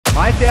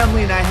My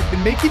family and I have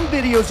been making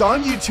videos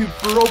on YouTube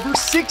for over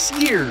 6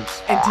 years.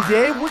 And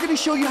today we're gonna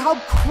show you how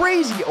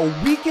crazy a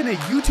week in a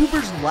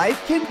YouTuber's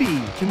life can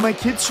be. Can my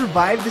kids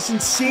survive this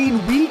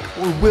insane week,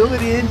 or will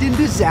it end in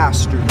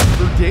disaster?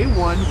 For day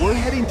one, we're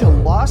heading to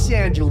Los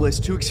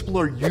Angeles to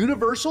explore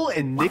Universal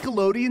and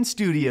Nickelodeon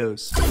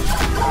Studios. Oh,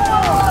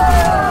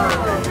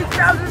 it's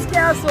Bowser's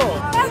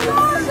Castle! That's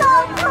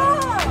awesome!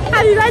 Cool!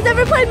 Have you guys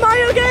ever played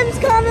Mario games?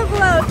 Comment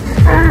below.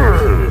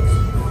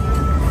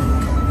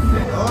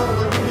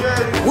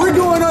 We're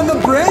going on the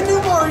brand new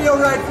Mario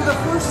ride for the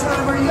first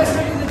time. Are you guys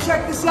ready to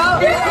check this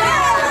out?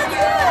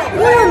 Yeah!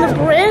 We're on the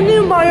brand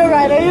new Mario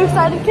ride. Are you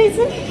excited,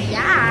 Casey?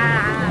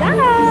 Yeah!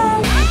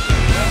 Yeah!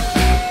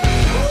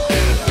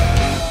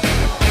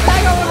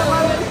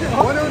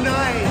 109,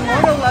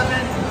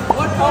 111,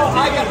 112.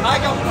 I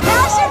got.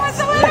 Bowser was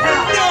the winner!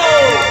 No!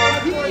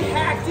 He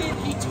hacked it.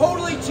 He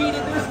totally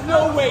cheated. There's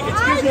no way. It's I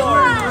because you're in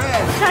won.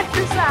 red. Check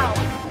this out.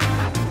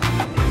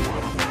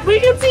 We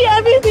can see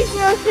everything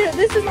from here.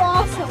 This is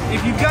awesome.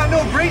 If you've got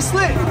no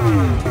bracelet,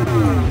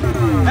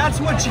 that's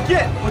what you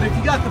get. But if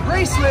you got the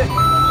bracelet,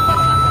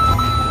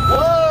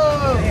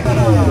 whoa!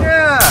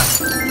 Yeah!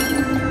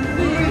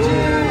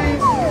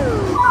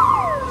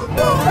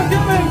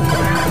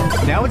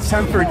 Now it's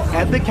time for an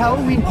epic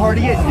Halloween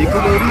party at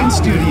Nickelodeon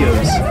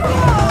Studios.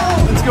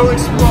 Let's go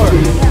explore.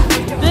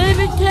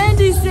 Favorite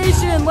candy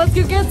station. Let's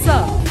go get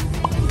some.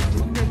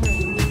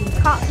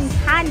 Cotton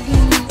candy.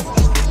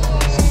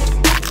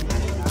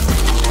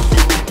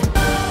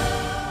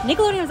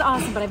 Nickelodeon was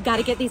awesome, but I've got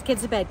to get these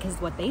kids to bed because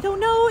what they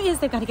don't know is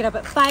they've got to get up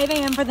at 5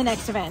 a.m. for the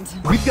next event.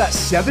 We've got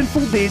 7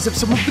 full days of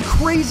some of the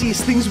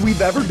craziest things we've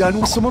ever done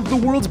with some of the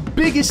world's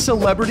biggest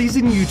celebrities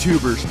and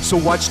YouTubers. So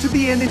watch to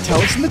the end and tell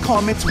us in the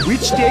comments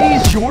which day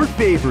is your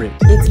favorite.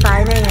 It's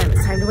 5 a.m.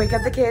 It's time to wake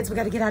up the kids. We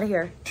got to get out of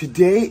here.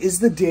 Today is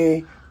the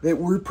day that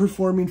we're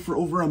performing for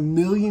over 1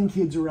 million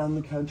kids around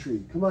the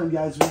country. Come on,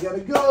 guys, we gotta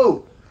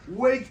go.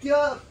 Wake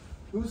up.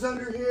 Who's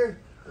under here?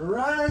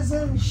 Rise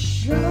and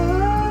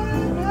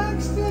shine,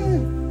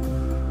 Axton.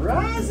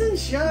 Rise and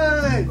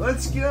shine.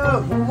 Let's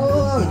go. Come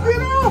on.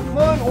 Get up. Come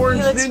on,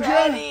 Orange Ninja.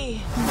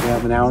 Ready. We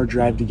have an hour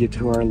drive to get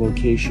to our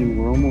location.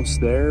 We're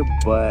almost there,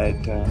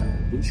 but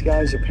these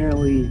guys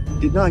apparently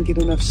did not get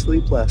enough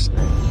sleep last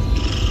night.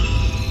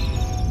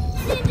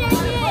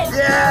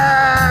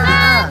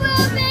 Yeah!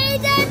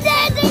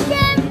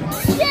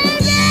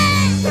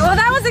 Well,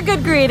 that was a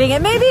good greeting.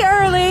 It may be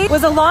early. It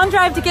was a long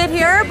drive to get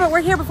here, but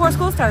we're here before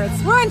school starts.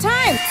 We're on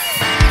time.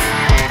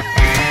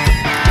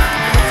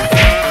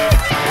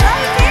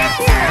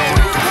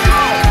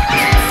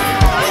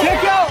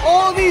 Check out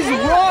all these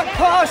rock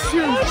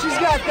costumes. She's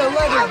got the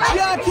leather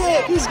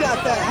jacket. He's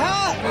got the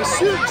hat, the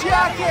suit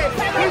jacket.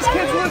 These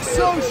kids look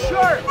so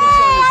sharp. Hey,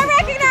 I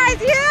recognize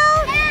you.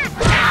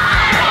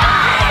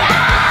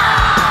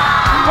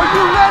 Are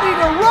you ready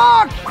to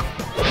rock?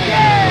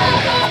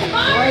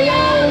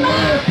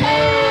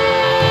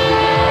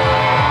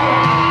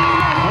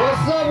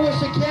 What's up,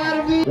 Wish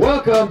Academy?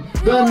 Welcome,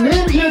 the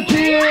Ninja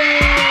Team!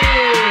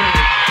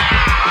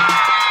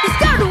 It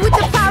started with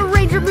the Power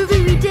Ranger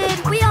movie we did.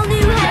 We all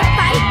knew how to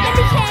fight and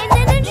became the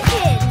Ninja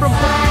Kids. From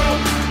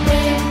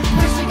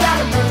first you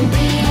gotta believe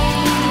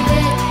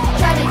it.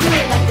 Try to do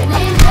it like the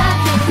Ninja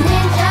Kids,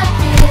 Ninja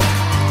Kids,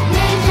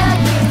 Ninja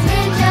Kids,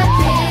 Ninja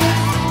Kids.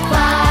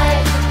 Fight,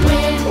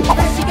 win,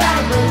 first you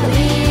gotta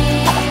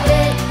believe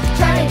it.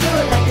 Try to do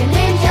it like the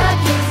Ninja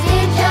Kids,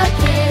 Ninja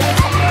Kids,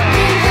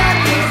 Ninja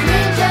Kids,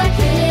 Ninja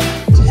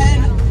Kids.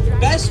 10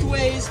 best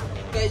ways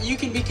that you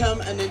can become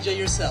a ninja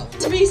yourself.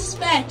 To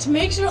respect.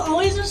 Make sure to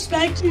always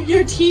respect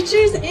your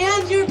teachers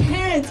and your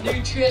parents.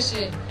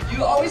 Nutrition.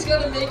 You always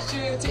gotta make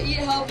sure to eat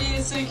healthy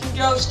so you can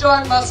grow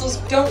strong muscles.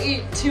 Don't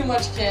eat too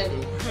much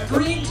candy.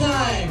 Screen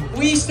time.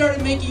 We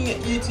started making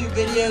YouTube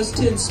videos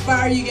to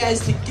inspire you guys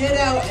to get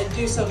out and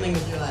do something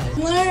with your life.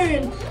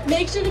 Learn.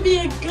 Make sure to be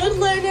a good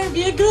learner,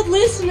 be a good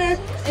listener,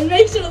 and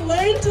make sure to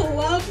learn to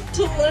love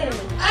to learn.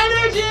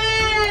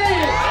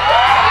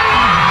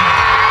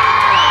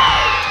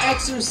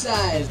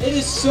 Exercise. It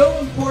is so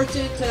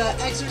important to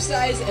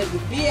exercise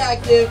and be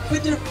active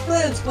with your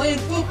friends, playing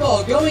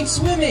football, going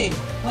swimming,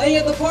 playing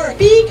at the park.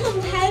 Be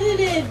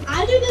competitive.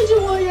 I do Ninja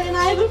Warrior and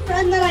I have a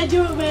friend that I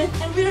do it with,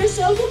 and we are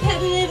so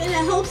competitive and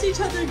it helps each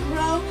other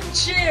grow.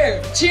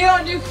 Cheer. Cheer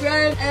on your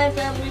friends and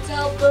family to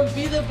help them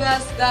be the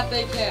best that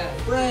they can.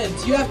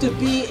 Friends. You have to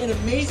be an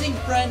amazing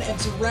friend and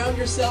surround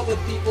yourself with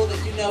people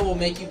that you know will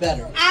make you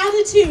better.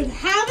 Attitude.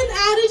 Have an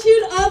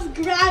attitude of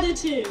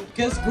gratitude.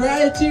 Because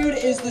gratitude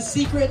is the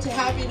secret to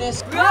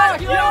happiness.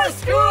 Rock your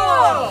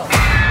school!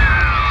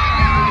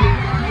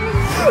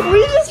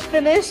 We just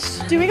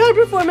finished doing our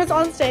performance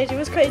on stage. It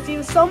was crazy. It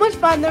was so much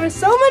fun. There were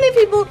so many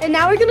people, and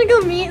now we're gonna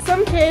go meet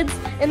some kids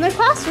in their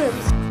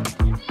classrooms.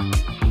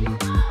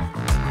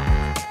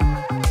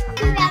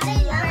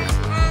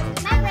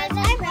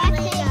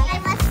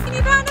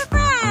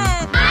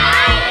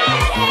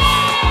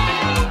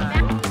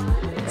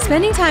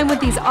 Spending time with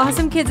these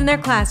awesome kids in their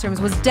classrooms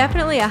was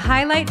definitely a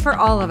highlight for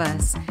all of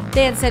us.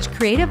 They had such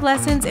creative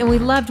lessons, and we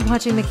loved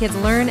watching the kids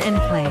learn and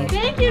play.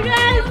 Thank you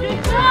guys.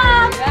 Good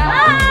job.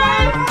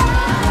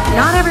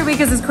 week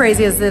is as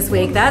crazy as this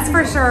week, that's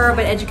for sure,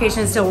 but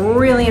education is still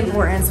really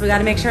important, so we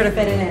gotta make sure to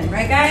fit it in.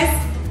 Right, guys?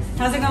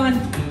 How's it going?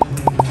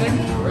 Good?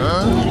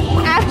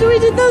 After we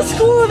did those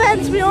school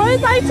events, we always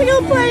like to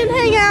go play and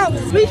hang out.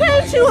 We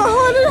came to a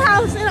haunted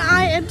house and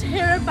I am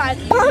terrified.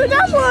 Comment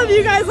down below if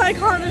you guys like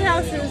haunted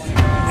houses.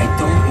 I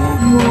don't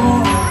want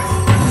more.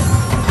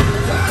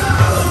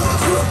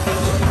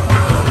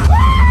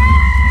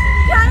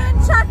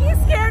 Giant Chucky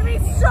scared me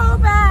so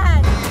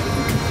bad.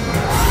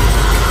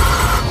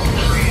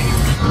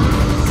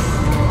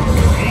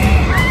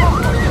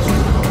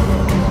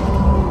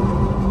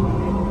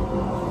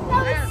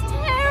 That was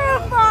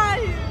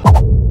terrifying.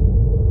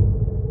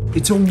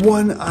 It's a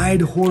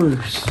one-eyed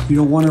horse. You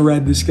don't want to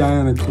ride this guy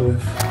on a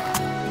cliff.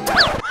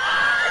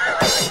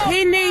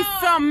 He needs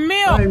some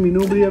milk. I mean,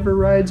 nobody ever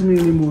rides me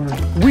anymore.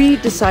 We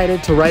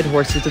decided to ride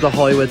horses to the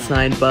Hollywood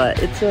sign,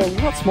 but it's a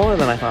lot smaller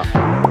than I thought.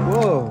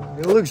 Whoa,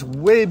 it looks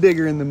way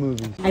bigger in the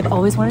movie. I've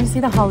always wanted to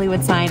see the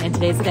Hollywood sign, and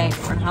today's the day.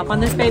 We're gonna hop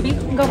on this baby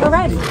and go for a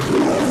ride.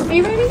 Are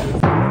you ready?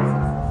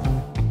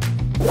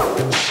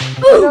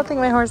 I don't think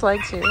my horse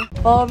likes you.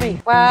 Follow me.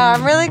 Wow,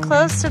 I'm really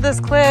close to this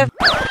cliff.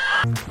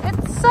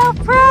 It's so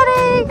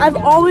pretty. I've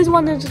always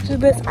wanted to do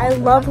this. I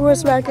love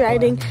horseback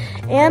riding.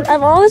 And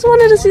I've always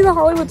wanted to see the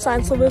Hollywood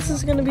sign, so this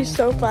is gonna be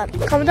so fun.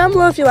 Comment down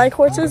below if you like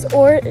horses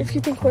or if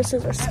you think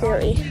horses are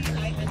scary.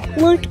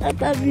 Look at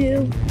that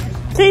view.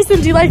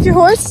 Jason, do you like your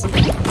horse?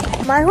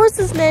 My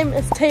horse's name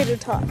is Tater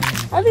Tot.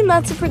 I think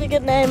that's a pretty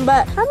good name,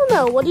 but I don't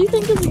know. What do you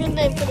think is a good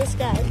name for this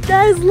guy?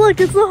 Guys, look,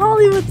 it's the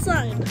Hollywood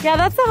sign. Yeah,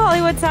 that's the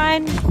Hollywood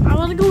sign. I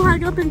wanna go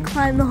hike up and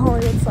climb the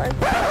Hollywood sign.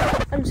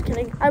 I'm just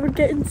kidding. I would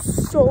get in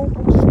so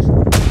much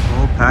trouble.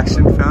 Oh,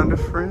 Paxton found a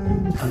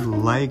friend who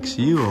likes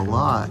you a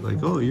lot.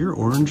 Like, oh, you're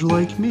orange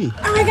like me.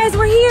 All right, guys,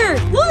 we're here.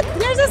 Look,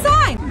 there's a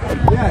sign.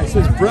 Yeah, it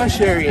says brush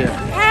area.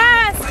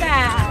 Past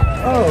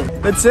that. Oh,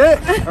 that's it?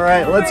 All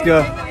right, let's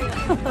go.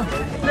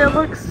 They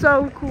look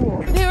so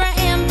cool. Here I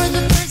am for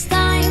the first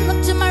time.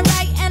 Look to my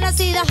right and I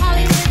see the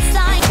Hollywood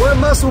sign. We're at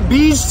Muscle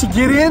Beach to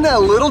get in a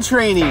little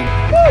training.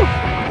 Woo!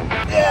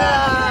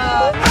 Yeah!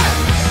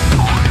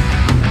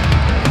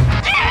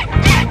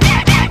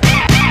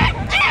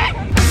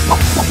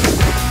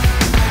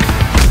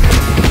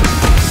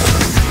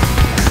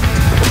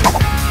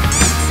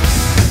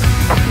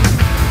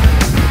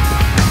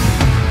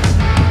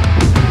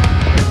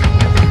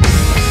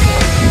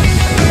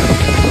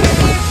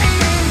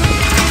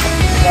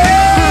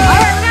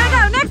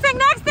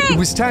 It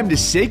was time to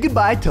say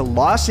goodbye to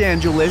Los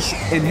Angeles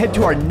and head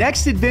to our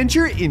next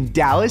adventure in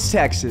Dallas,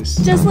 Texas.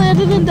 Just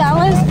landed in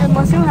Dallas and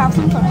let's go have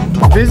some fun.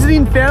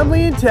 Visiting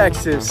family in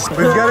Texas. We've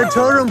got a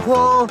totem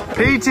pole.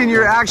 Peyton,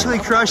 you're actually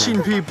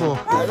crushing people.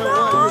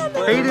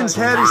 Peyton's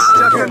head is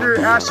stuck under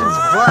Ashton's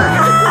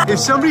butt. If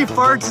somebody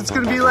farts, it's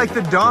gonna be like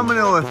the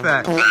domino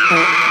effect.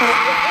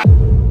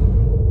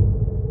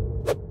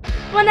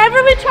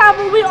 Whenever we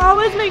travel, we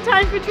always make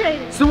time for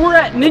training. So we're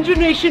at Ninja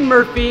Nation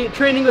Murphy,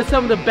 training with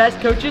some of the best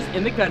coaches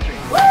in the country.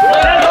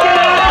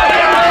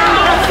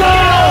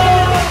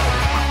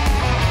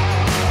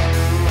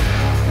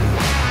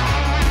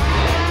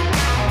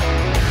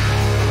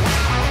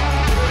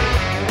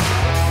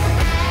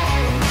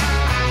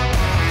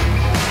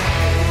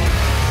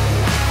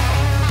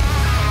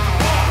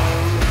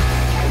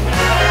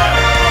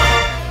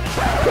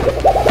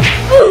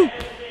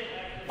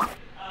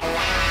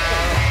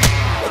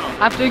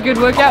 After a good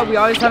workout, we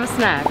always have a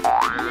snack.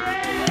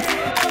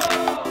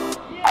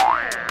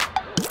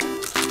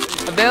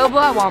 Available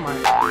at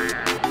Walmart.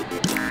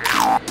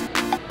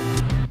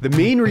 The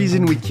main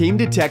reason we came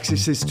to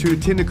Texas is to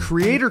attend a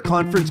creator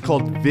conference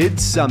called Vid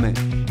Summit.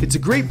 It's a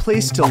great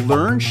place to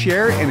learn,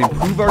 share, and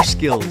improve our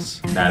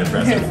skills. That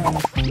impressive.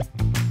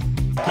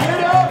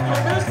 Get up for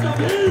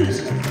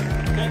MrBeast!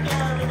 Take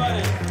care,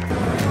 everybody.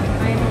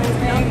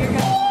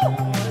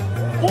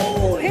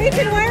 Oh,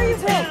 Adrian, why are you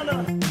so?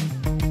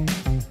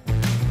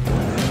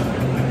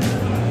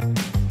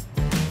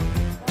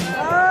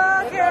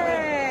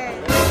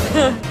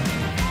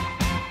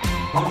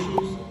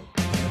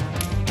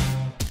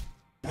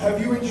 Have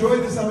you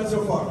enjoyed the summit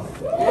so far?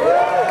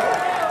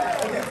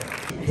 Okay.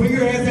 Put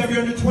your hands down if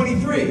you're under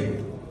 23.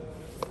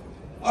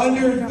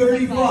 Under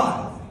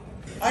 35.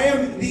 I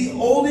am the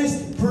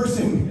oldest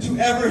person to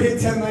ever hit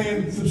 10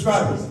 million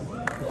subscribers.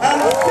 Out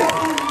of 50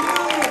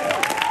 million!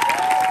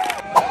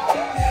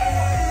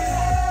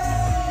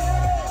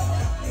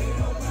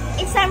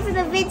 It's time for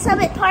the Vid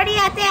Summit party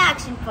at the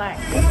Action Park.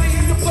 Everybody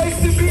in the place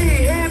to be.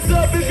 Hands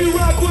up if you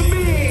rock with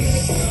me.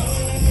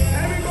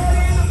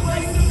 Everybody in the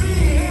place to be.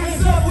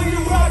 Hands up when you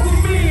rock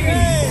with me.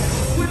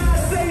 When I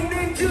say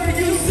ninja,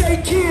 you say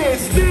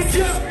kids.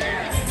 Ninja,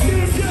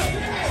 ninja.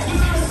 When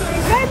I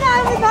say Right now,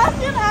 I'm with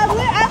Austin and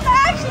we're at the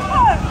Action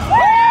Park.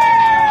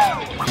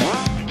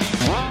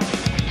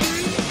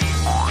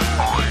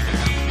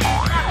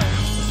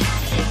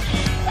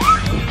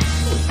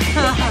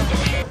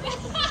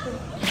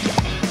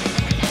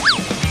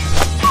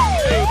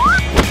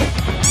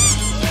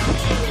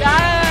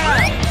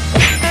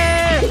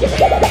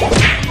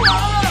 Yeah.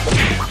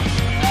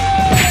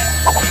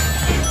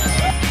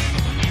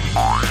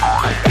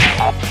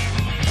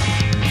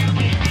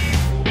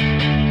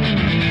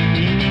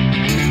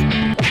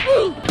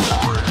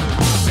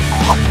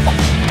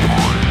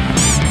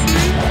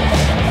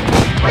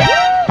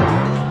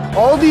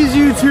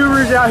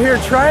 YouTubers out here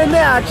trying the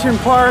action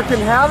park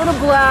and having a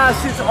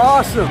blast. It's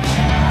awesome.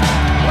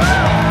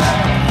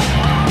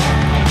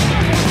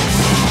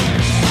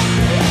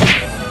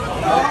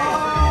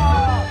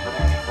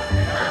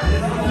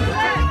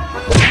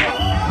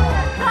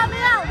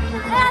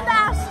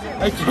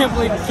 I can't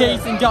believe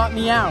Jason got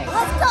me out.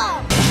 Let's go!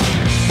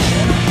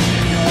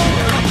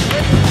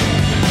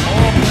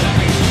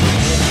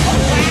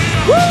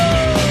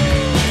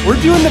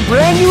 We're doing the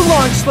brand new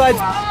launch slides.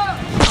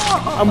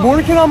 I'm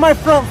working on my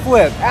front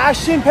flip.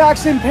 Ashton,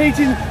 Paxton,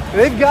 Peyton,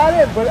 they've got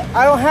it, but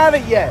I don't have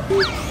it yet.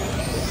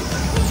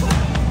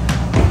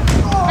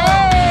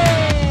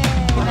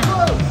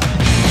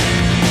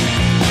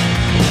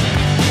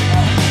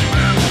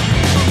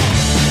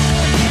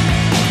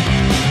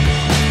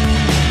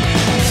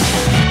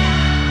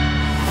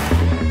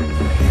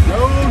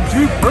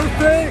 Dude,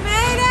 perfect!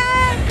 Made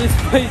it! This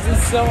place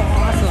is so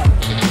awesome.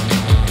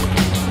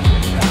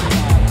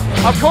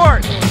 Of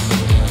course!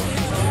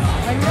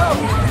 I know!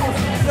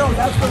 No,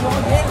 that's the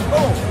wrong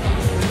angle!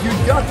 You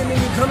duck and then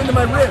you come into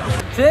my rib.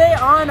 Today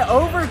on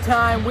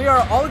Overtime, we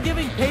are all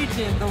giving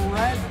Peyton the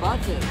red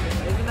button.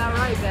 Isn't that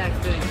right,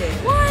 Baxter and Kate?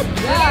 What?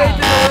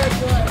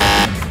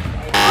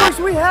 Of course,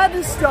 we had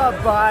to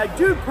stop by.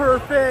 Dude,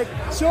 perfect.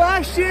 So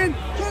Ashton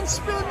can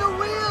spin the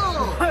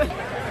wheel!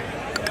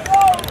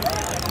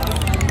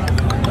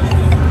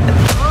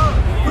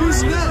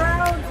 Who's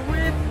Rounds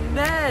with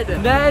Ned.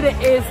 Ned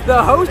is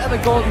the host of the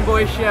Golden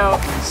Boy Show.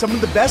 Some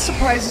of the best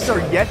surprises are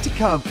yet to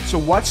come, so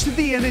watch to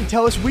the end and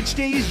tell us which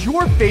day is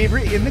your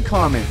favorite in the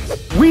comments.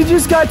 We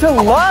just got to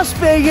Las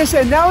Vegas,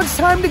 and now it's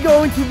time to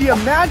go into the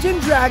Imagine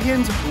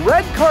Dragons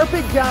Red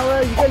Carpet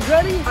Gala. You guys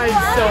ready?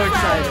 I'm so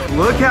excited.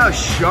 Look how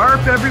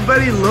sharp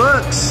everybody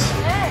looks.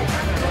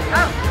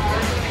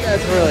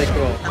 That's really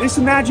cool. This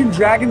Imagine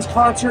Dragons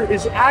concert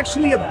is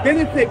actually a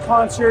benefit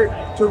concert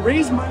to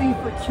raise money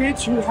for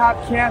kids who have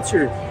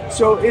cancer.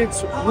 So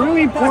it's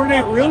really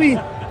important, really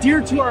dear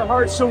to our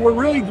hearts. So we're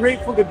really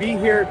grateful to be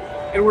here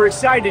and we're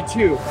excited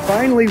too.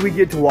 Finally, we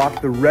get to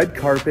walk the red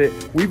carpet.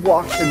 We've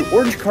walked an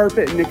orange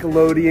carpet at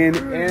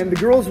Nickelodeon and the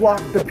girls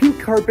walked the pink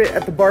carpet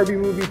at the Barbie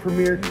movie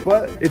premiere.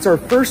 But it's our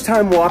first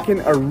time walking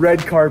a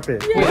red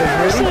carpet.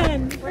 Yeah.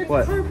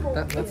 What?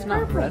 That's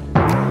not red.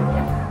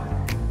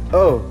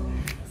 Oh.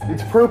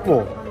 It's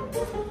purple.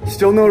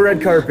 Still no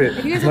red carpet.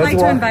 If you guys would like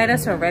to invite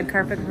us to a red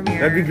carpet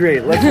premiere, that'd be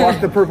great. Let's walk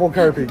the purple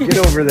carpet. Get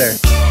over there.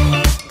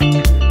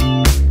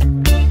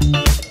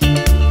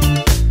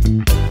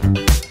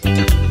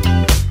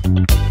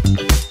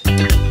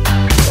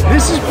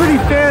 This is pretty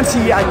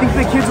fancy. I think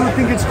the kids would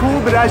think it's cool,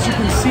 but as you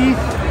can see,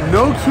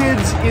 no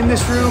kids in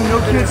this room,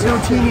 no kids, no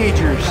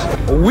teenagers.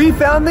 We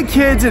found the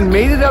kids and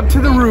made it up to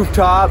the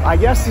rooftop. I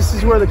guess this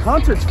is where the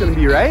concert's gonna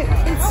be, right?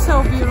 it's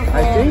so beautiful.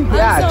 I think,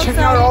 yeah. Check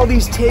out all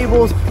these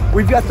tables.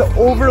 We've got the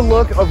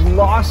overlook of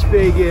Las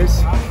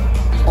Vegas.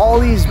 All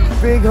these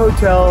big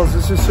hotels.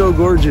 This is so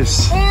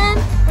gorgeous. And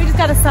we just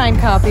got a signed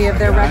copy of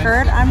their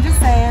record. I'm just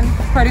saying,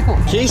 pretty cool.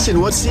 Kason,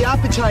 what's the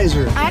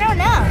appetizer? I don't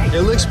know.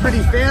 It looks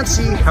pretty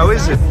fancy. How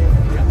is it?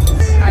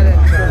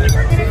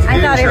 I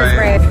thought it was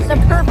great. The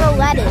purple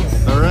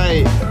lettuce. All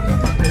right.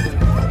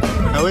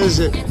 How is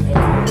it?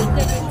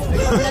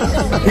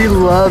 He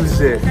loves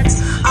it.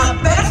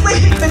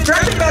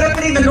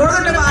 Benefiting the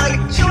Northern Nevada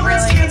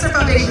Children's Cancer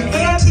Foundation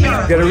and TR.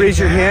 You gotta raise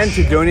your hand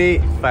to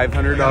donate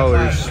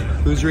 $500.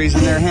 Who's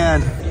raising their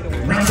hand?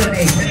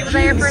 Was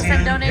I your first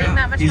time donating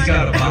that much money? He's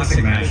got a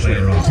boxing match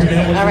later on.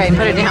 All right,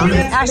 put it down.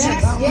 Ashton,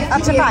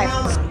 up to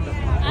 5.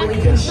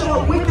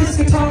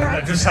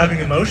 I'm just having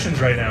emotions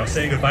right now,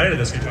 saying goodbye to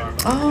this guitar.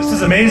 This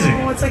is amazing.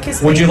 It's like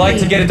his Would you like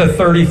to get it to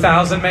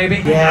 30,000 maybe?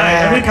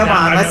 Yeah, I mean, come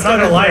on, let's I'm not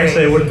go gonna lie and to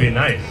say it wouldn't be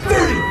nice.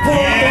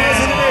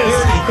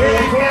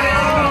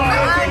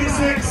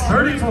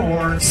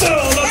 34. So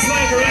let's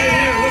make it right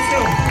here. Let's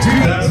go.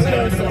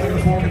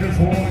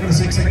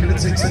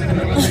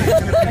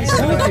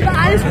 The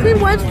ice cream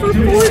was for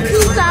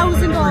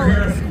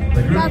 $14,000.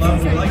 That's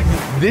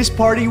insane. This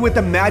party with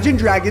Imagine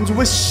Dragons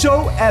was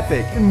so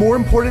epic, and more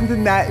important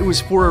than that, it was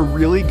for a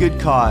really good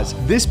cause.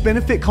 This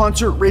benefit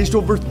concert raised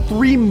over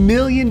 $3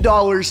 million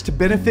to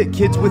benefit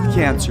kids with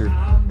cancer.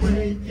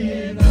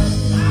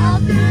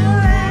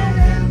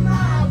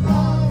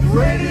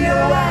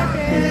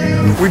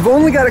 We've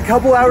only got a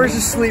couple hours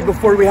of sleep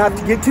before we have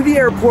to get to the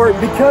airport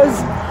because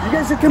you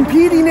guys are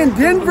competing in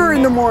Denver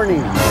in the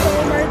morning.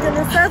 Oh my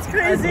goodness, that's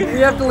crazy.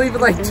 We have to leave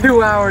in like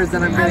 2 hours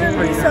and I'm getting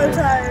pretty so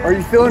tired. Are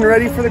you feeling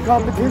ready for the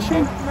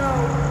competition?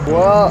 No.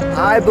 Well,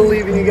 I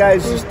believe in you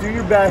guys. Just do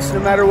your best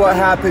no matter what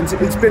happens.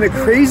 It's been a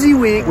crazy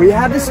week. We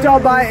had to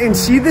stop by and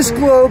see this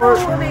globe.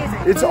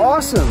 Amazing. It's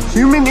awesome.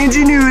 Human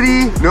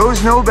ingenuity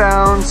knows no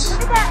bounds.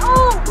 Look at that.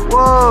 Oh!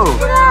 Whoa!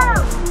 Look at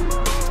that.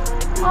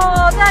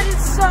 Oh, that is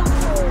so cool.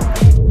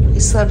 We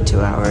slept 2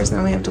 hours,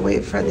 now we have to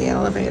wait for the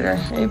elevator.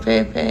 Hey,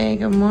 Pepe,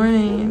 good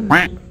morning.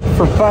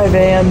 For 5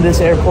 a.m., this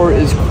airport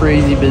is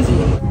crazy busy.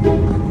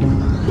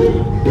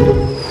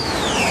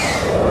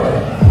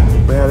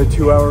 We had a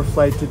 2-hour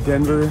flight to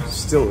Denver,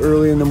 still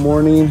early in the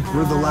morning.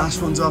 We're the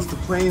last ones off the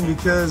plane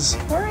because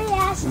Hurry,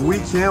 Ashton. We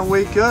can't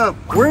wake up.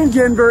 We're in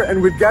Denver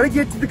and we've got to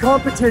get to the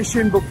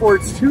competition before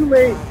it's too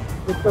late.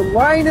 But the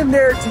line in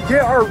there to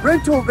get our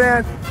rental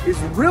van is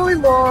really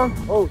long.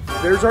 Oh,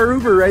 there's our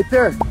Uber right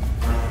there.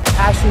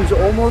 Ashton's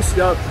almost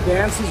up.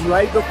 Vance is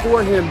right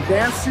before him.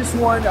 Vance just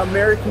won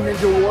American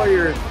Ninja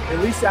Warrior. At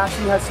least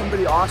Ashton has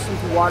somebody awesome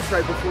to watch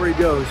right before he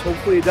goes.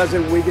 Hopefully it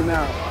doesn't wig him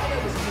out.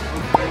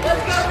 Let's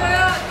go,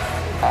 Vance!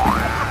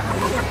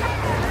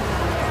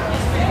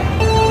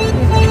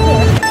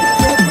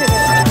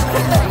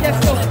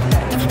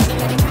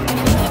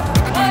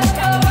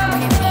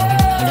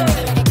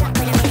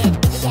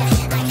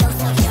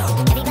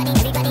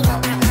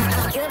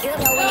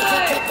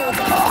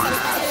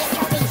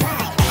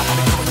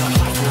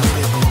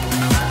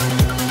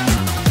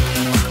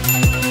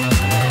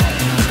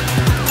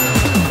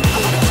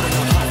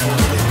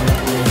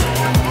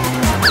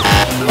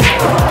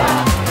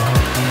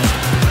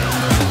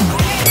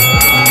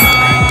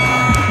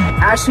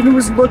 Ashton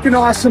was looking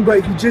awesome,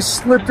 but he just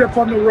slipped up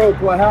on the rope.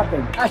 What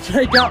happened?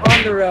 After I got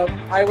on the rope,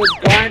 I was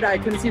blind, I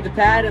couldn't see the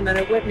pad, and then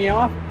it whipped me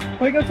off. I'm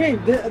like, okay,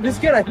 this is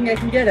good, I think I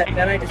can get it.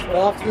 Then I just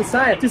fell off to the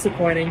side.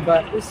 Disappointing,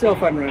 but it was still a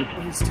fun run.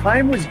 His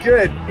time was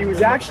good. He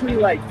was actually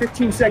like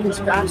 15 seconds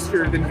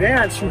faster than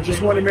Vance, who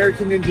just won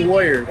American Ninja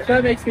Warrior.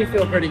 That makes me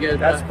feel pretty good.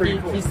 That's pretty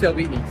cool. He still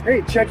beat me.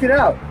 Hey, check it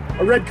out.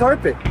 A red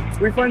carpet.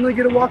 We finally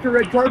get to walk a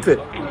red carpet.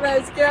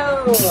 Let's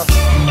go!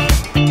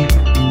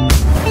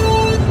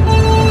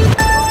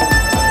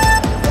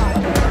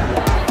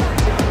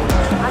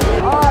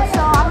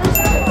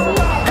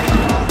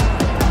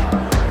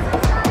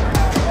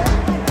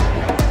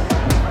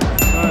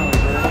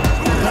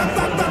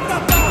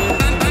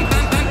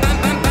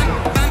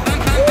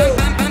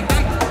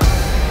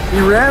 He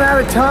ran out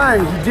of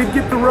time. He did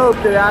get the rope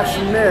that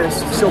Ashton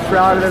missed. So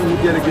proud of him. He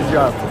did a good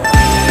job.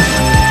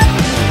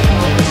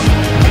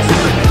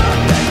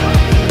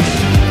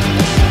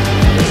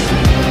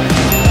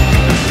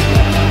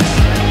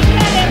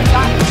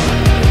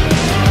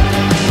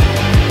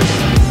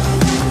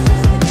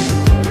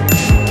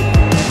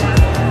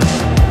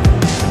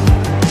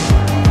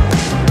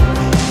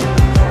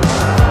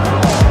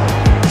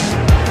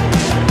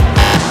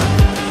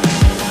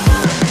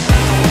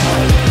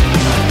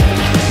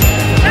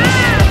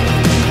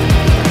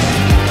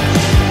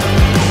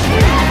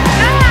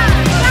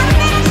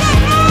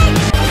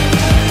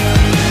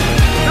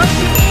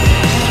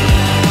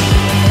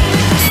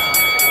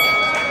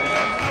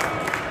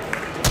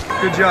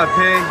 Good job,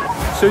 Pay.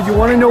 So you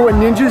want to know what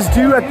ninjas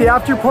do at the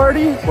after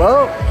party?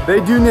 Well, they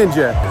do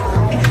ninja.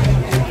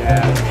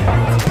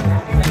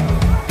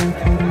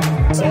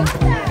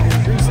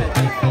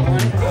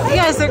 You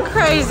guys are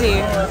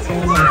crazy.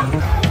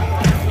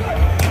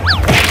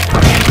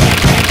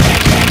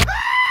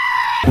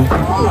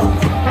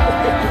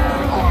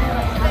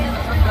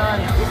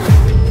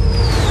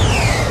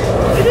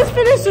 We just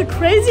finished a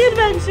crazy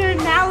adventure.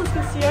 Now let's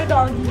go see our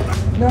doggy.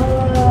 No!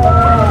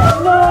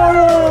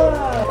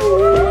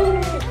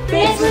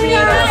 Bitch, we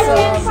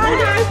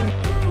are